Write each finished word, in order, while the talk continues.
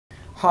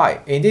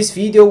Hi, in this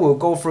video we'll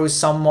go through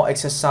some more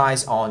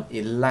exercise on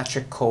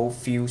electrical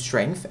field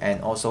strength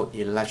and also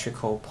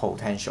electrical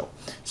potential.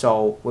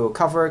 So we'll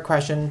cover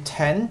question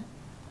 10,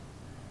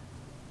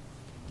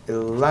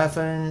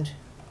 11,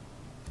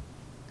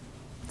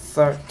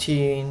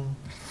 13,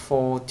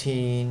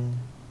 14,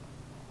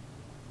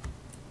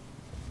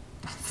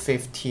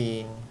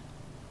 15,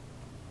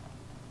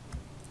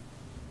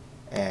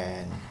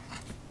 and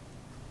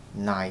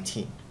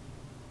 19.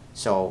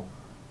 So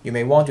you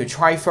may want to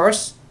try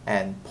first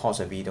and pause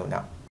the video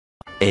now.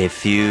 A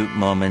few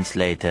moments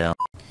later.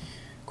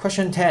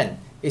 Question 10.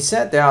 It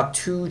said there are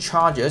two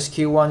charges,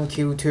 Q1,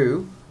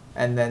 Q2,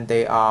 and then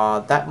they are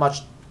that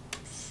much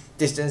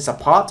distance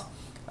apart.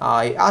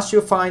 It asks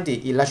you to find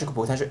the electrical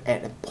potential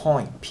at a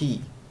point P,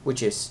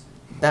 which is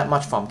that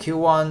much from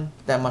Q1,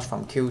 that much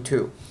from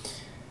Q2.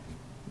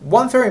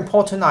 One very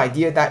important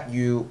idea that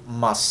you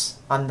must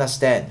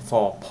understand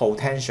for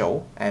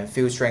potential and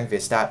field strength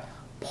is that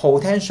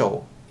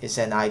potential is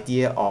an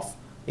idea of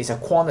is a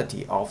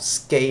quantity of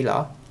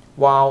scalar,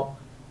 while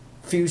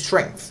field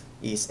strength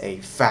is a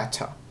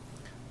vector.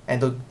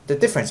 And the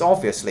difference,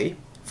 obviously,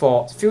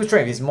 for field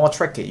strength is more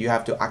tricky. You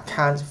have to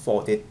account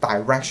for the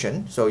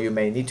direction, so you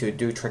may need to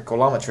do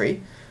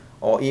trigonometry,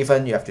 or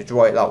even you have to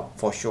draw it out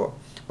for sure.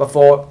 But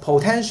for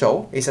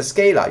potential, it's a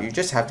scalar. You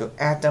just have to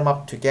add them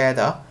up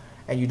together,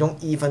 and you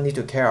don't even need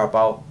to care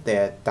about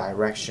their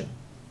direction.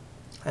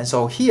 And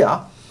so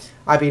here,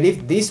 I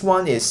believe this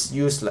one is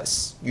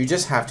useless. You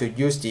just have to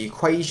use the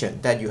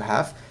equation that you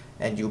have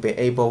and you'll be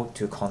able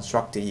to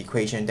construct the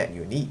equation that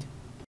you need.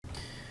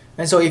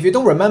 And so if you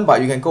don't remember,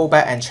 you can go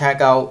back and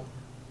check out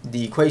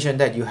the equation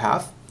that you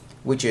have,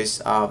 which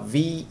is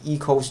V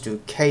equals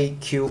to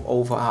KQ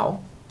over R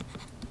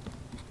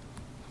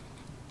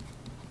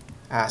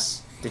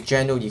as the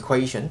general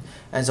equation.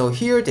 And so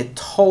here the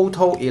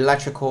total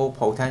electrical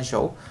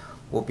potential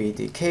will be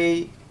the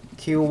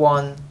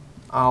KQ1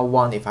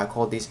 R1, if I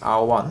call this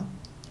R1,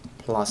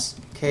 plus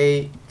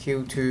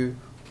KQ2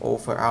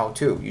 over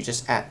R2. You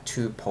just add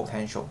two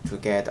potential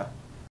together.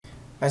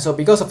 And so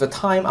because of the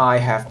time, I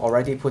have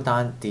already put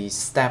down the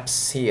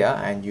steps here,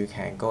 and you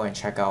can go and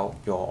check out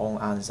your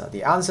own answer.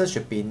 The answer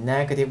should be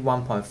negative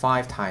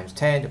 1.5 times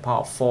 10 to the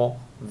power of 4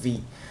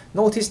 V.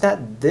 Notice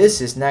that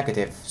this is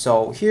negative.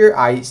 So here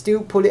I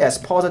still put it as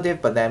positive,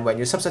 but then when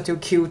you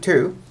substitute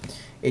Q2,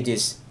 it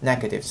is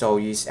negative. So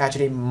it's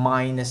actually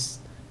minus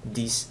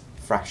this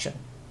fraction.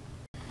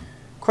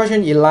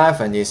 Question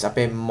 11 is a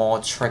bit more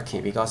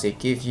tricky because it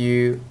gives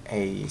you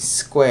a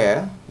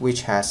square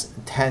which has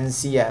 10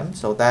 cm,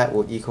 so that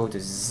would equal to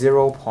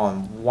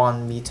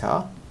 0.1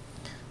 meter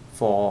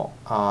for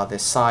the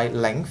side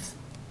length.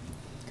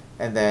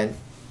 And then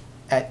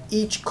at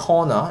each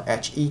corner,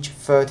 at each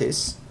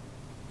vertex,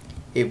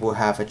 it will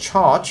have a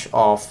charge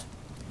of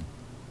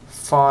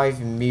 5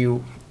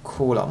 μ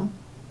coulomb,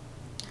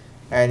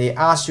 and it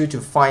asks you to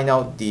find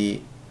out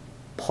the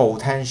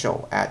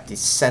potential at the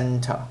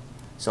center.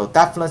 So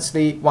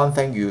definitely one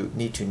thing you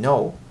need to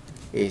know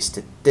is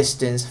the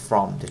distance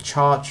from the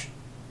charge,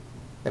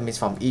 that means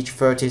from each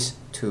vertex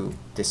to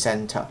the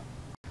center.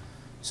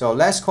 So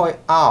let's call it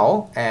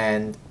R,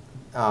 and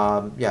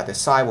the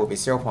side will be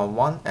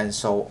 0.1, and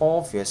so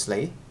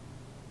obviously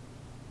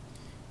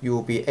you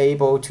will be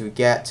able to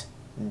get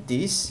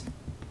this.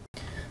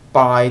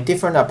 By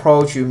different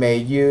approach, you may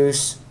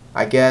use,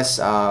 I guess,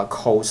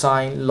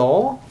 cosine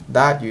law,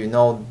 that you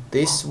know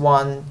this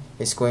one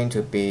is going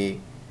to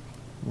be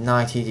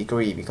 90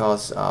 degree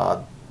because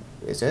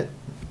is it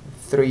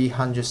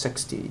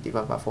 360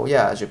 divided by 4?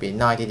 Yeah, it should be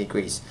 90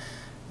 degrees.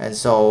 And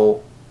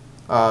so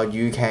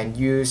you can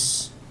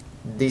use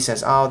this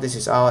as R, this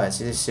is R, and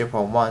this is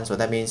 0.1. So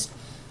that means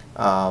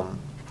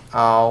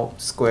R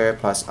squared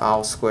plus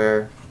R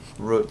squared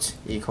root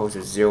equals to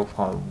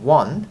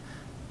 0.1.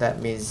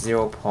 That means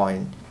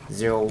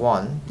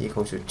 0.01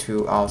 equals to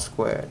 2R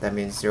squared. That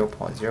means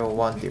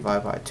 0.01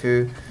 divided by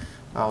 2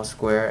 R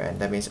squared, and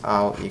that means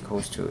R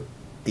equals to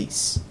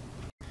this.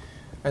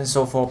 And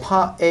so for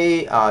part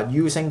A,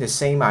 using the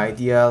same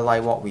idea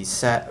like what we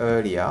said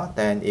earlier,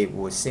 then it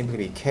would simply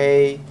be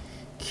K,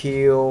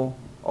 Q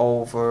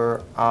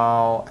over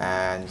R,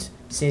 and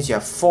since you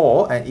have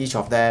 4 and each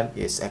of them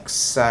is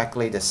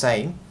exactly the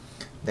same,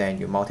 then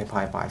you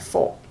multiply by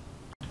 4.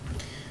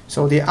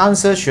 So the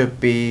answer should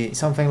be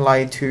something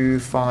like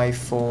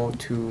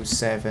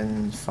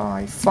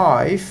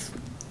 2542755,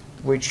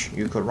 which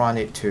you could run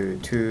it to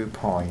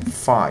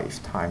 2.5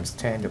 times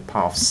 10 to the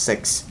power of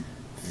 6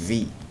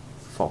 V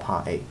for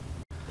part A.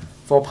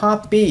 For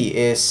part B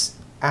is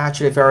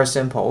actually very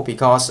simple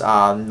because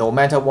no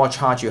matter what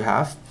charge you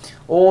have,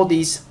 all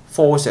these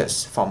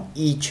forces from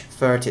each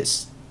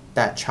vertex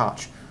that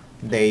charge,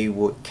 they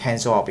would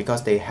cancel out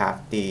because they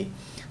have the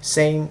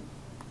same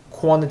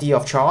quantity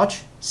of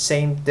charge,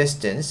 same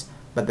distance,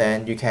 but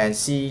then you can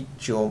see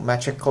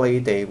geometrically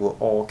they will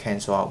all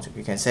cancel out.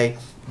 You can say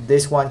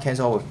this one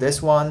cancel with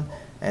this one,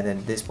 and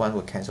then this one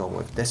will cancel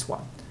with this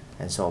one.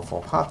 And so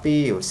for part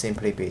B, it will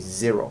simply be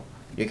 0.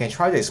 You can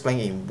try to explain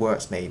in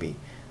words maybe,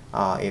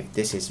 if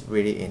this is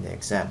really in the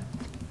exam,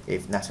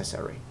 if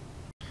necessary.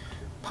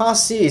 Part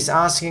C is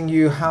asking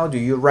you how do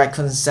you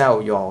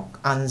reconcile your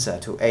answer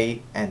to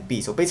A and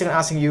B. So basically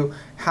asking you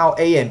how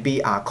A and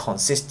B are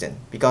consistent,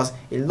 because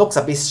it looks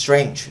a bit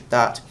strange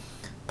that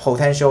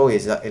potential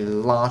is a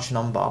large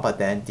number, but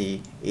then the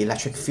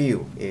electric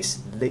field is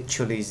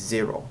literally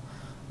zero.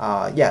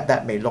 Yeah,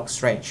 that may look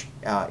strange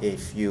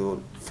if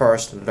you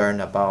first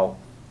learn about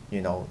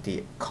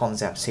the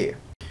concepts here.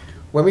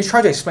 When we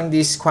try to explain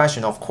this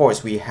question, of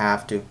course, we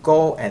have to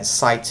go and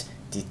cite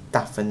the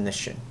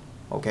definition.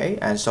 Okay,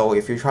 and so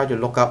if you try to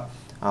look up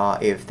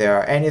if there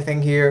are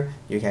anything here,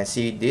 you can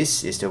see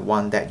this is the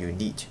one that you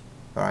need.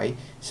 All right,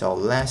 so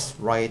let's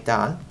write it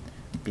down.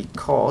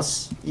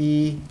 Because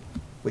E,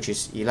 which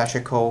is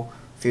electrical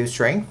field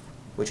strength,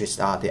 which is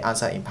the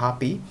answer in part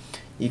B,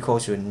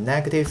 equals to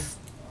negative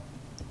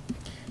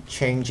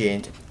change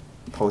in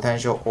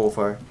potential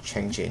over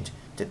change in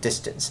the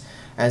distance.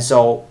 And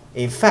so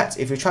in fact,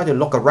 if you try to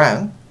look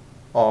around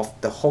of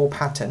the whole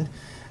pattern,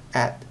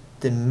 at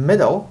the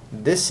middle,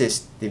 this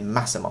is the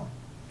maximum.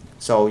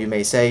 So you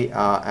may say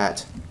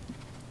at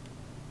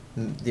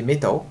the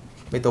middle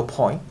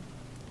point,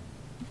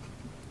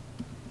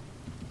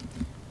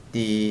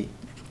 the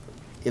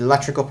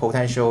electrical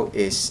potential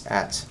is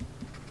at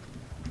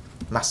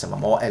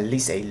maximum, or at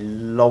least a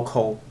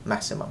local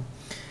maximum.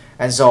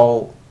 And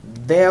so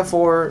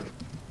therefore,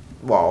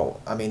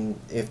 well, I mean,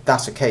 if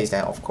that's the case,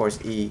 then of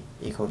course E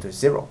equal to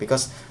 0,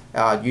 because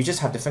you just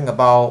have to think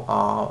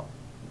about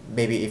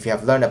maybe if you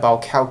have learned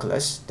about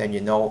calculus, then you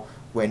know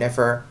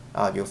whenever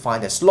you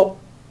find a slope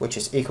which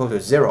is equal to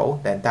 0,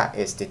 then that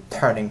is the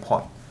turning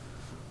point,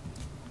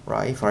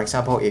 right? For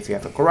example, if you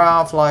have a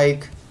graph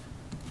like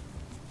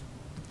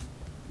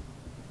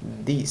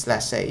these,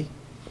 let's say,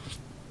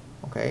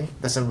 okay,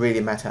 doesn't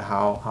really matter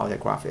how the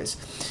graph is.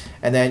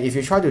 And then if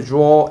you try to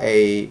draw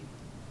a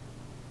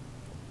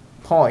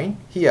point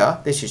here,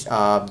 this is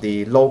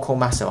the local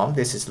maximum,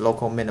 this is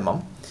local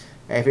minimum.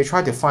 And if you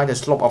try to find the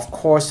slope, of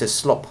course the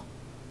slope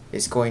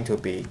is going to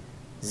be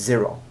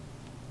 0.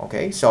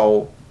 Okay,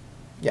 so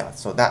yeah,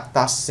 so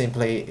that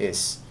simply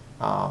is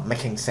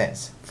making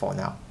sense for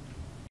now.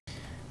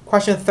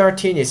 Question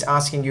 13 is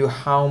asking you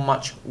how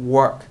much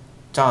work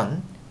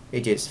done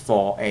it is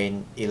for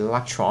an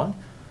electron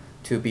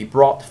to be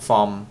brought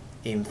from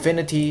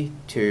infinity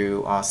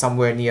to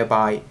somewhere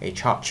nearby a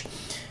charge.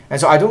 And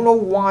so I don't know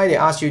why they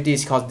ask you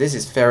this, because this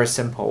is very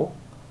simple,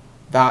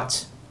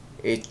 that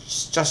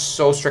it's just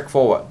so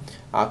straightforward.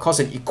 Because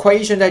the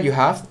equation that you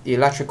have, the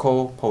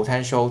electrical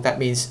potential, that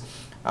means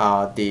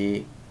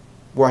the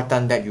work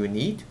done that you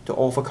need to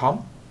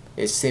overcome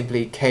is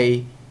simply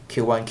K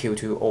Q1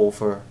 Q2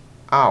 over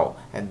R.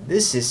 And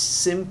this is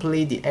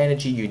simply the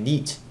energy you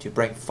need to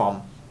bring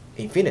from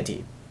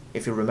infinity.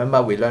 If you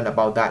remember, we learned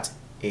about that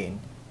in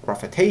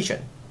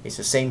gravitation. It's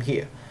the same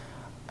here.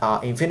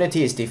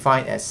 Infinity is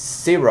defined as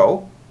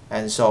 0,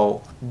 and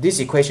so this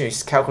equation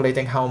is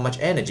calculating how much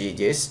energy it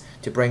is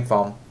to bring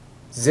from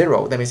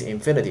 0, that means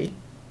infinity,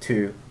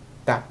 to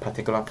that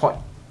particular point.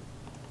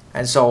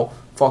 And so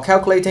for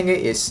calculating it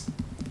is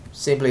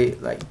simply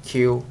like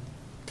K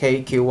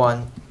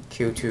Q1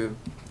 Q2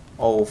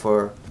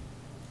 over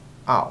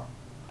R.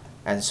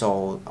 And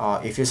so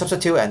if you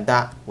substitute, and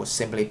that would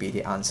simply be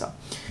the answer.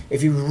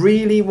 If you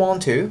really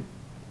want to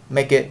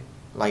make it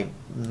like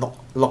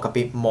look a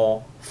bit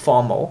more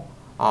formal,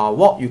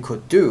 what you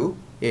could do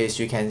is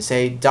you can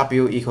say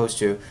W equals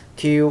to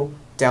Q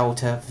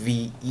delta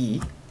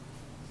VE.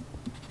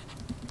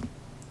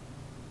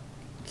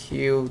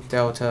 Q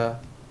delta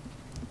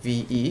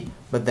VE,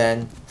 but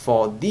then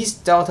for this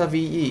delta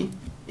VE,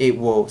 it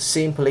will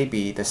simply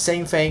be the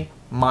same thing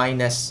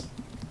minus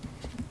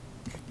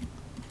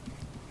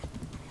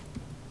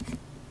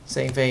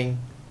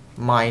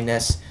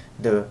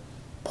the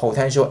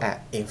potential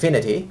at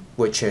infinity,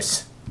 which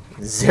is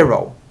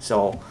 0.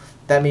 So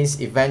that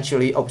means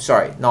eventually, oh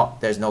sorry,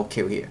 there's no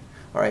Q here,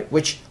 all right,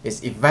 which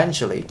is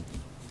eventually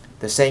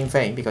the same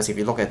thing, because if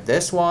you look at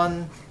this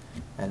one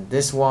and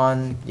this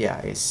one, yeah,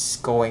 it's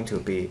going to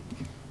be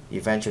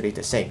eventually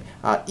the same.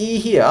 E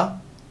here,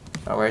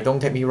 alright, don't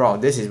take me wrong,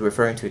 this is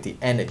referring to the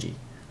energy,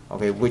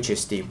 okay, which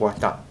is the work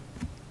done,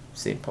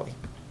 simply.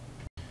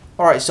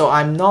 Alright, so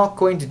I'm not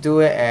going to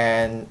do it,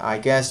 and I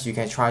guess you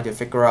can try to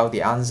figure out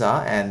the answer,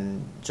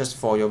 and just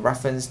for your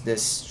reference,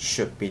 this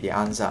should be the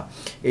answer.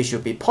 It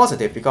should be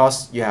positive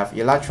because you have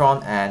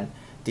electron and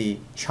the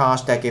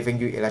charge that giving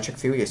you electric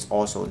field is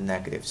also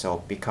negative,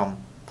 so become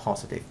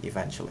positive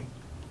eventually.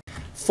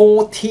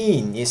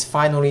 14 is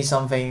finally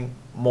something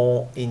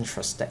more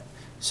interesting.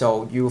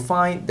 So you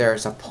find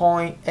there's a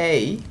point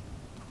A,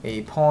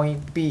 a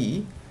point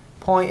B.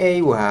 Point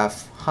A will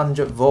have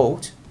 100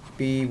 volt,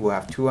 B will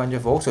have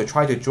 200 volts. So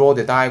try to draw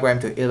the diagram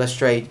to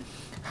illustrate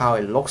how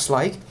it looks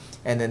like.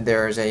 And then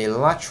there's an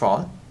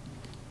electron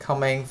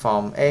coming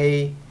from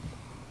A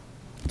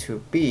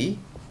to B.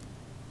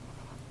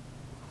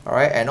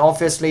 Alright, and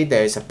obviously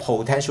there is a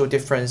potential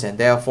difference, and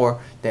therefore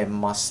there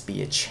must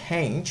be a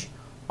change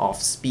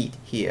of speed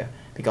here,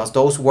 because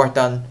those work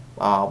done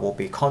will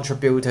be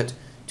contributed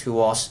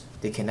towards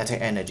the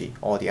kinetic energy,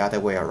 or the other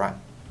way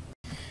around.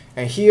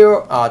 And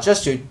here,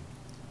 just to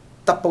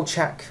double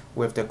check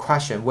with the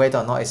question whether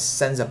or not it's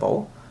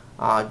sensible,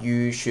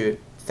 you should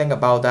think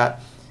about that.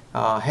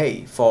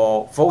 Hey,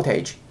 for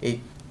voltage, it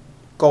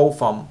go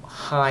from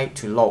high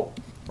to low,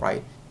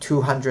 right?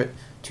 200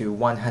 to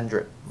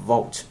 100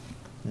 volts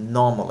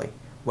normally.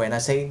 When I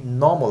say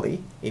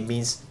normally, it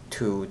means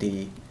to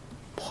the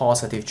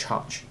positive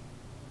charge.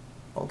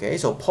 Okay,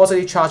 so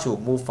positive charge will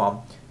move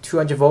from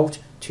 200 volts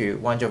to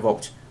 100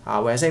 volts.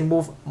 When I say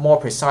move more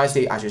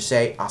precisely, I should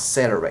say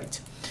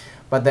accelerate.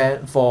 But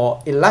then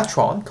for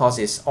electron, because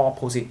it's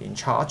opposite in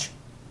charge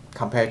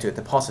compared to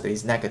the positive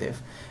is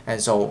negative,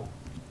 and so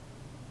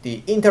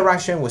the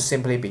interaction will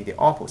simply be the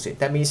opposite.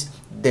 That means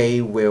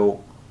they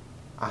will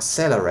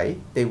accelerate,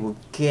 they will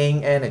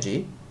gain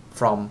energy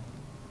from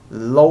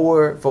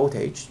lower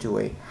voltage to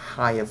a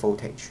higher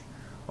voltage.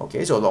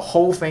 Okay, so the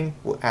whole thing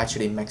will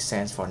actually make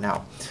sense for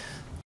now.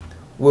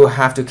 We'll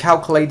have to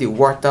calculate the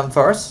work done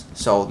first,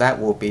 so that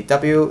will be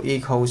W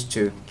equals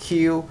to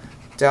Q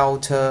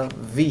delta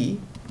V.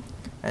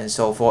 And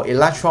so for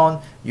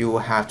electron, you will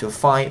have to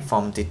find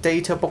from the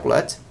data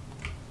booklet,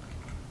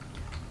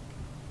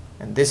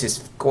 and this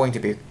is going to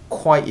be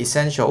quite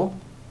essential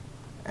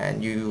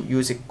and you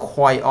use it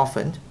quite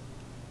often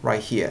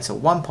right here. So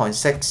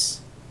 1.6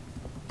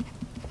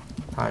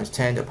 times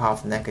 10 to the power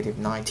of negative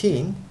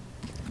 19,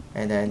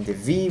 and then the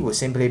V will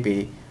simply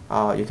be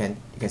you can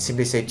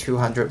simply say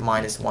 200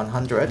 minus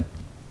 100,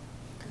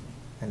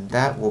 and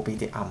that will be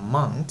the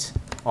amount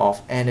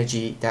of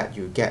energy that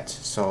you get.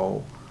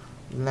 So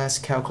let's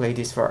calculate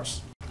this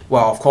first.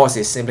 Well, of course,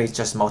 it's simply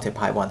just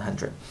multiply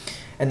 100,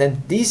 and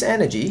then this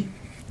energy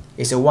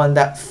is the one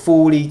that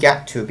fully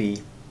get to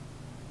be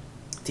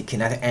the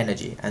kinetic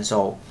energy, and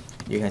so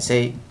you can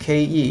say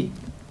Ke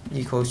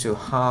equals to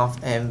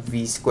half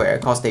mv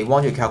squared, because they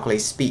want to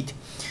calculate speed,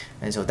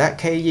 and so that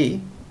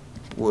Ke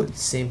would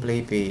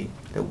simply be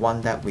the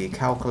one that we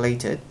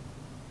calculated,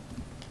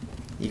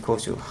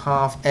 equals to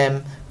half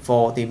m.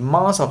 For the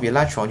mass of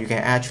electron, you can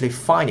actually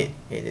find it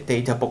in the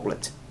data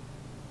booklet,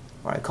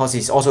 right? Because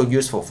it's also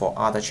useful for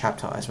other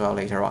chapter as well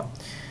later on.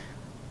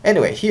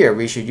 Anyway, here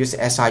we should use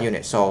the SI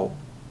unit, so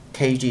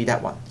kg,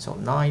 that one. So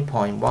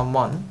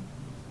 9.11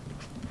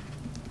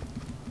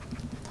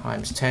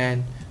 times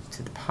 10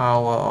 to the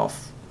power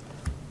of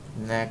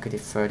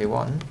negative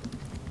 31,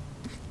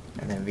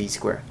 and then v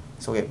squared.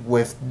 So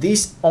with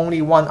this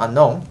only one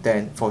unknown,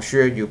 then for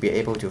sure you'll be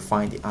able to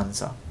find the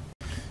answer.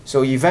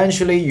 So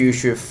eventually you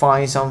should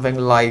find something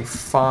like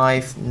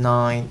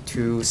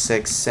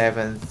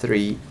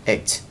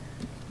 5926738.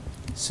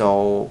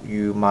 So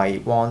you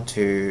might want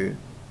to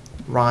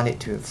round it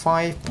to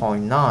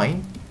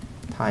 5.9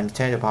 times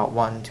 10 to the power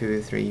 1,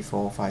 2, 3,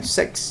 4, 5,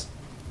 6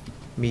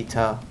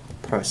 meter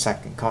per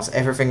second, because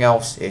everything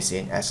else is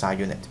in SI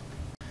unit.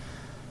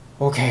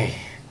 Okay,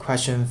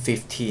 question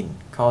 15,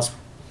 because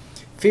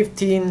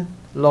 15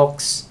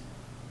 looks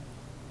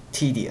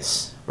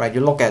tedious, right?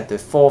 You look at the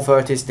 4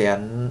 vertices, they are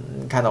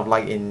kind of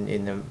like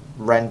in the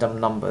random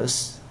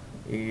numbers.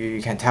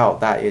 You can tell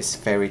that is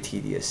very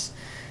tedious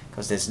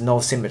because there's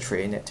no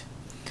symmetry in it.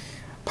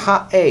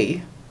 Part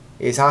A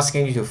is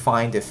asking you to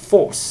find the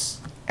force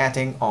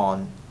acting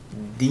on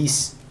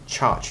this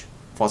charge.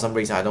 For some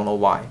reason, I don't know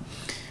why.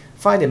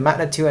 Find the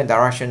magnitude and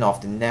direction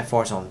of the net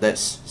force on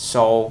this.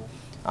 So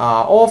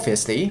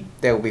obviously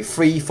there will be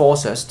 3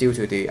 forces due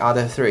to the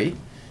other 3.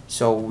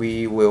 So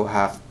we will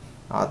have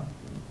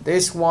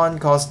this one,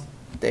 because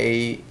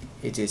it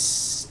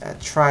is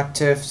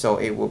attractive, so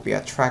it will be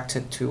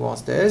attracted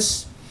towards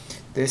this.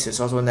 This is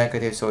also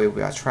negative, so it will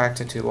be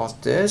attracted towards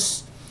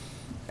this.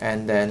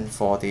 And then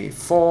for the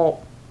 4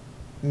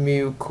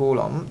 mu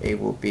coulomb, it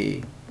will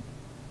be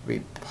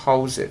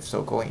repulsive,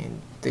 so going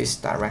in this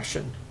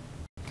direction.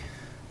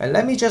 And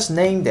let me just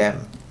name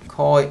them,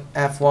 call it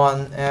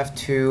F1,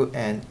 F2,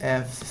 and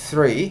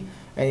F3.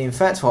 And in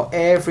fact, for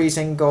every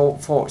single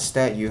force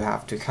that you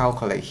have to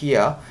calculate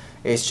here,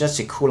 it's just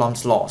the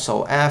Coulomb's law.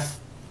 So F,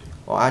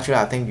 well actually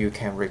I think you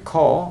can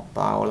recall,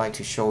 but I would like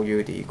to show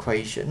you the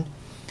equation.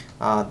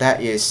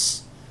 That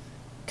is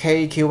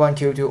K Q1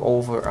 Q2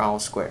 over R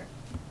squared.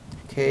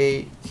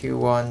 K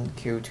Q1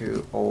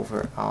 Q2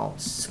 over R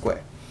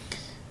squared.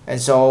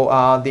 And so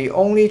the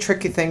only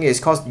tricky thing is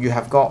because you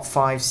have got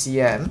 5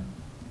 cm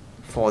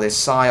for the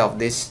side of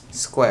this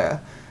square.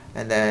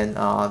 And then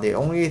the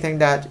only thing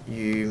that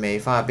you may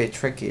find a bit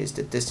tricky is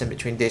the distance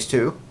between these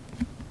two.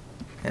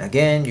 And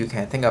again, you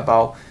can think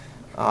about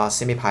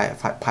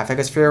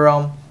semi-Pythagoras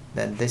theorem.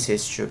 Then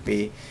this should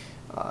be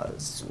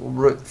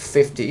root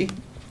 50.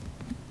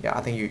 Yeah,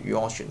 I think you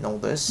all should know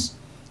this.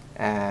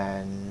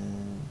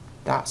 And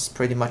that's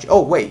pretty much.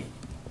 Oh wait,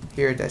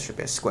 here there should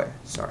be a square.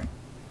 Sorry.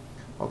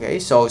 Okay,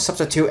 so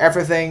substitute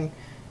everything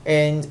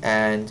in,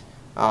 and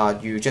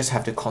you just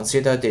have to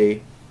consider the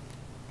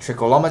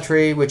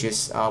trigonometry, which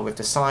is with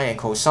the sine and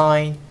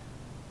cosine.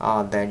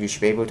 Then you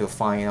should be able to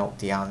find out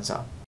the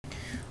answer.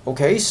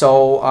 Okay,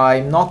 so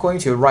I'm not going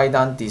to write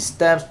down these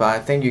steps, but I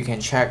think you can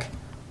check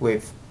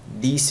with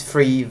these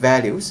 3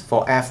 values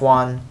for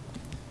F1,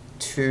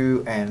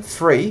 2, and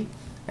 3.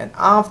 And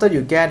after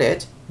you get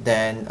it,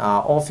 then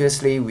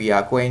obviously we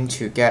are going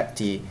to get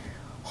the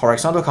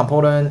horizontal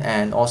component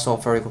and also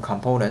vertical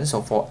component.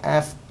 So for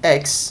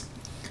Fx,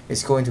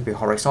 it's going to be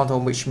horizontal,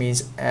 which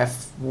means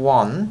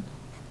F1,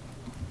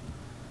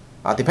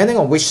 depending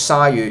on which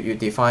side you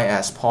define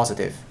as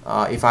positive.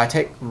 If I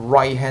take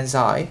right hand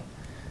side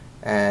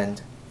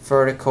and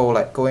vertical,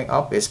 like going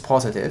up, is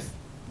positive,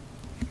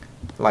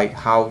 like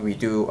how we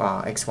do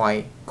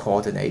xy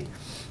coordinate,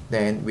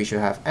 then we should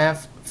have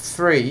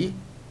F3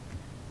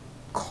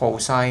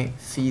 cosine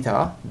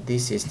theta.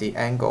 This is the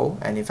angle,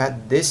 and in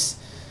fact this,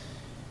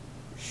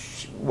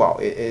 well,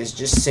 it is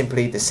just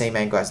simply the same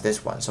angle as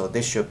this one, so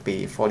this should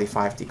be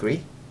 45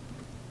 degree.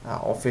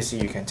 Obviously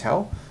you can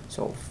tell,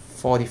 so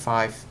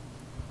 45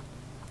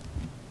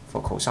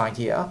 for cosine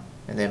here,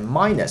 and then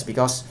minus,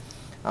 because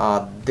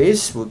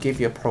this will give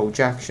you a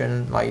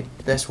projection like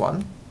this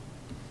one,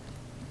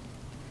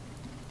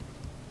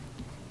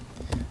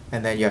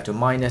 and then you have to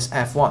minus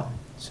F1,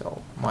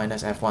 so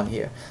minus F1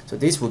 here. So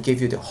this will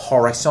give you the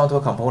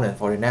horizontal component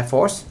for the net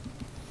force,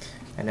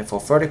 and then for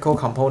vertical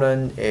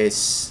component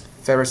is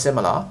very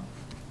similar,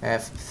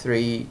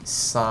 F3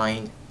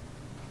 sine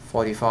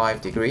 45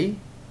 degree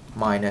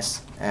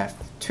minus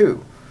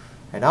F2.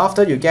 And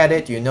after you get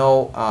it, you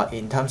know,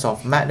 in terms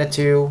of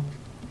magnitude,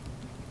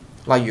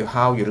 like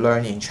how you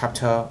learn in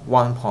chapter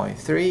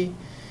 1.3,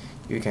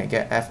 you can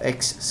get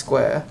Fx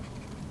square,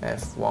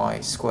 Fy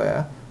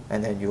square,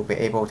 and then you'll be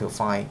able to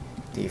find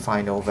the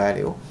final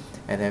value.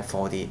 And then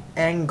for the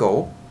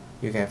angle,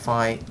 you can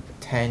find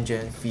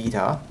tangent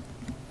theta,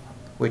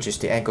 which is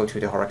the angle to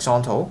the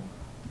horizontal,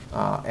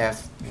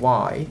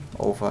 Fy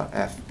over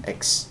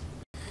Fx.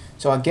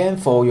 So again,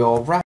 for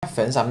your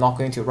reference, I'm not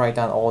going to write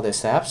down all the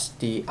steps.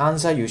 The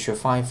answer you should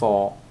find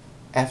for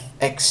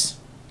Fx,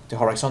 the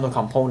horizontal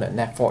component,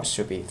 net force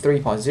should be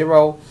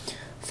 3.0.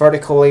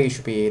 Vertically, it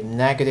should be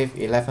negative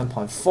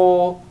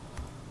 11.4.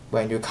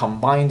 When you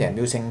combine them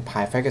using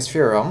Pythagoras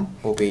theorem,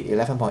 will be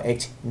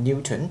 11.8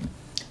 Newton.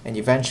 And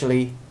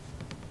eventually,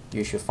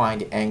 you should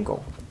find the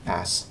angle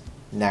as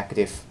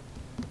negative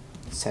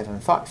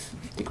 75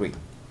 degree.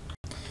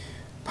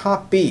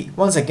 Part B,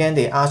 once again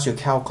they ask you to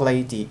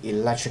calculate the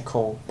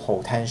electrical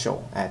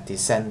potential at the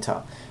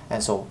center.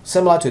 And so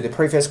similar to the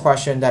previous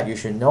question that you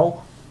should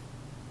know,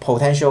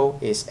 potential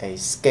is a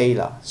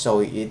scalar, so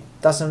it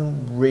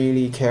doesn't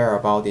really care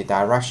about the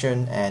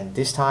direction, and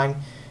this time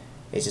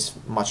it's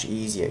just much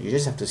easier. You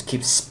just have to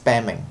keep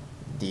spamming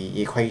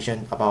the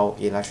equation about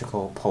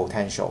electrical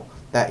potential.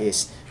 That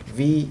is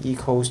V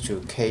equals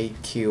to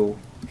KQ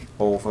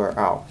over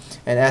R.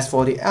 And as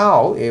for the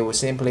R, it will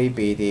simply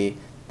be the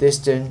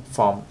distance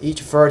from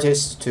each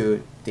vertex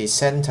to the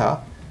center,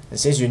 and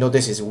since you know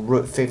this is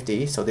root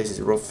 50, so this is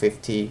root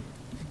 50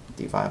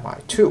 divided by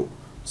 2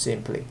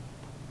 simply.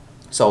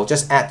 So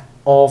just add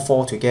all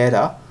four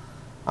together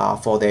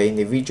for the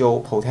individual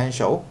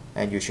potential,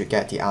 and you should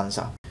get the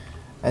answer.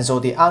 And so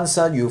the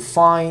answer you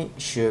find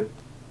should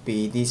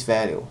be this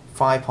value,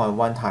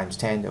 5.1 times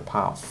 10 to the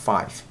power of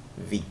 5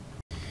 V.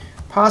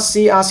 Part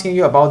C asking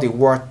you about the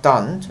work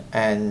done,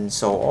 and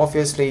so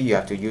obviously you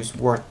have to use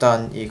work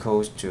done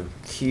equals to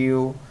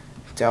Q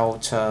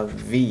delta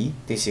V,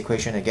 this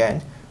equation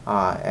again,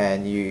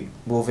 and you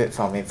move it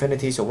from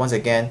infinity. So once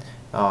again,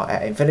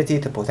 at infinity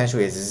the potential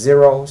is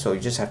 0, so you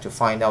just have to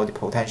find out the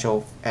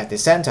potential at the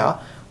center,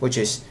 which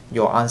is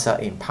your answer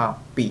in part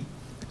B.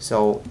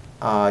 So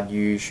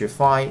you should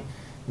find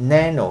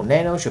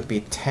nano should be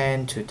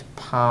 10 to the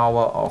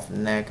power of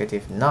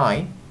negative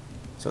 9,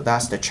 so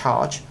that's the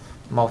charge,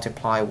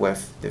 multiply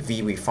with the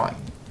V we find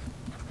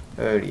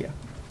earlier.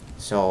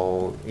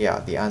 So yeah,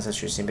 the answer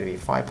should simply be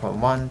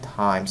 5.1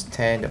 times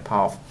 10 to the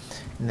power of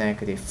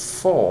negative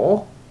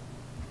 4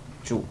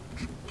 joule.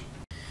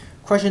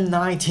 Question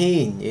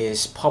 19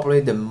 is probably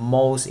the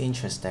most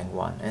interesting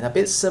one, and a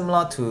bit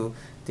similar to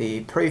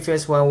the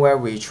previous one where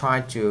we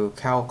tried to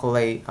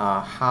calculate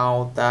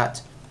how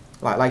that,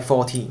 like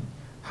 14,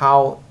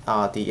 how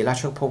the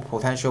electrical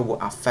potential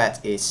will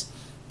affect its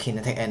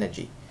kinetic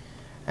energy.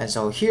 And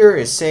so here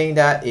is saying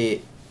that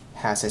it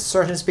has a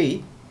certain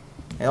speed,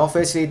 and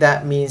obviously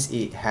that means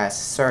it has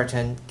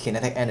certain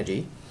kinetic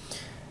energy,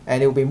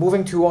 and it will be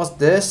moving towards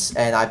this,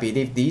 and I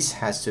believe this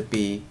has to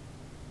be,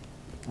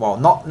 well,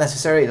 not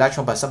necessarily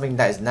electron, but something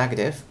that is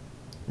negative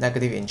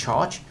in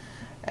charge,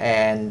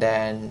 and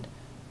then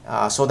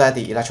so that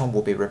the electron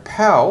will be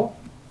repelled,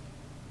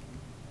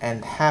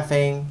 and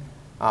having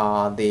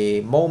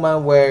the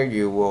moment where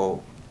you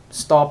will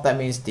stop, that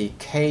means the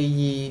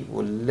KE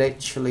will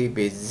literally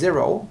be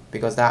 0,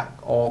 because that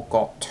all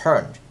got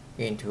turned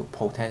into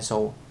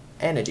potential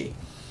energy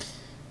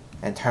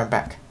and turned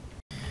back.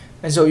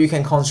 And so you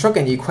can construct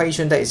an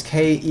equation that is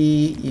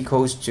KE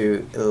equals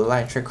to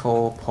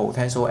electrical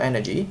potential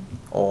energy,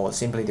 or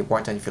simply the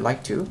work done if you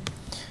like to.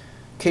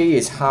 K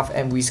is half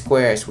mv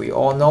squared, as we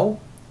all know.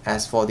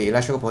 As for the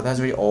electrical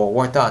potential or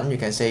work done, you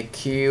can say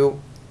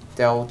Q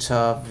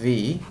delta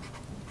V.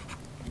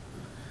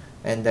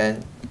 And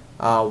then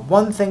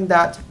one thing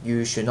that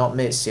you should not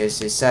miss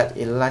is that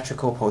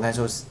electrical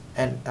potential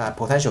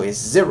is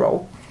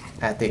 0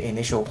 at the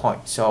initial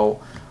point. So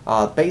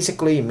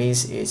basically it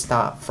means it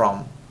starts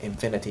from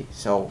infinity.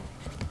 So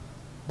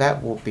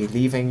that will be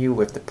leaving you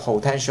with the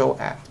potential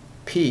at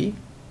P.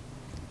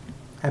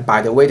 And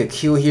by the way, the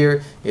Q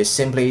here is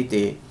simply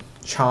the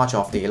charge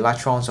of the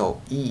electron,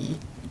 so E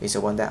is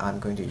the one that I'm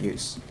going to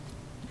use.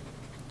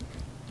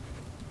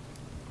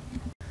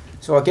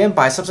 So again,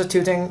 by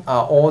substituting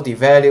all the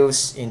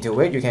values into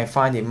it, you can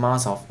find the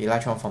mass of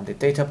electron from the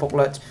data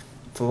booklet,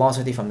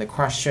 velocity from the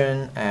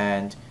question,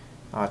 and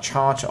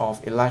charge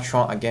of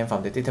electron again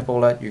from the data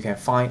booklet. You can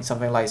find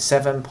something like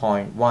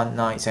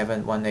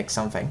 7.19718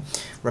 something.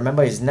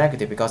 Remember, it's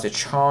negative because the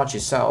charge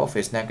itself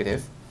is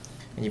negative,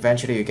 and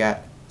eventually you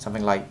get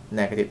something like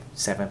negative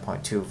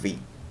 7.2 V.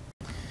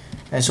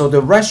 And so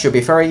the rest should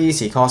be very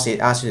easy because it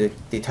asks you to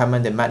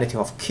determine the magnitude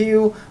of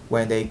Q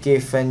when they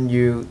given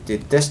you the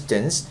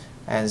distance.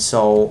 And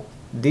so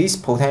this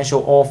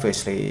potential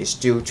obviously is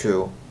due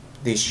to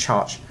this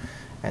charge.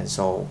 And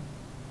so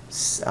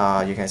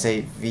you can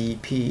say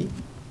Vp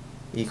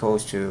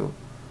equals to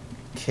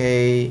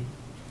Kq,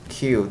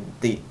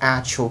 the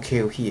actual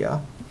Q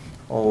here,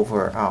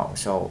 over R.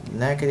 So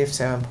negative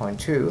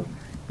 7.2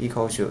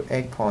 equals to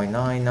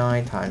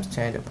 8.99 times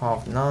 10 to the power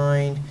of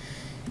 9.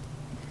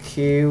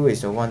 Q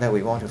is the one that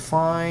we want to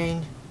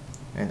find,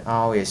 and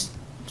R is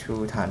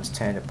 2 times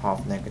 10 to the power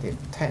of negative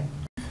 10.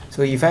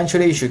 So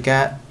eventually you should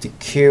get the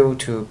Q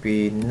to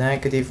be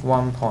negative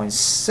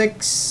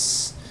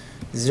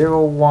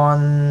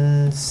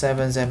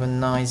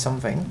 1.601779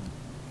 something.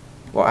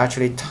 Well,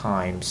 actually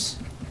times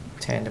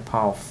 10 to the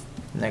power of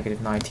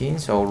negative 19.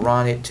 So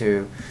round it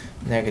to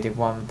negative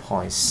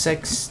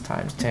 1.6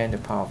 times 10 to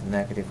the power of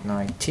negative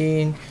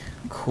 19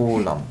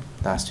 Coulomb.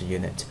 That's the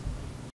unit.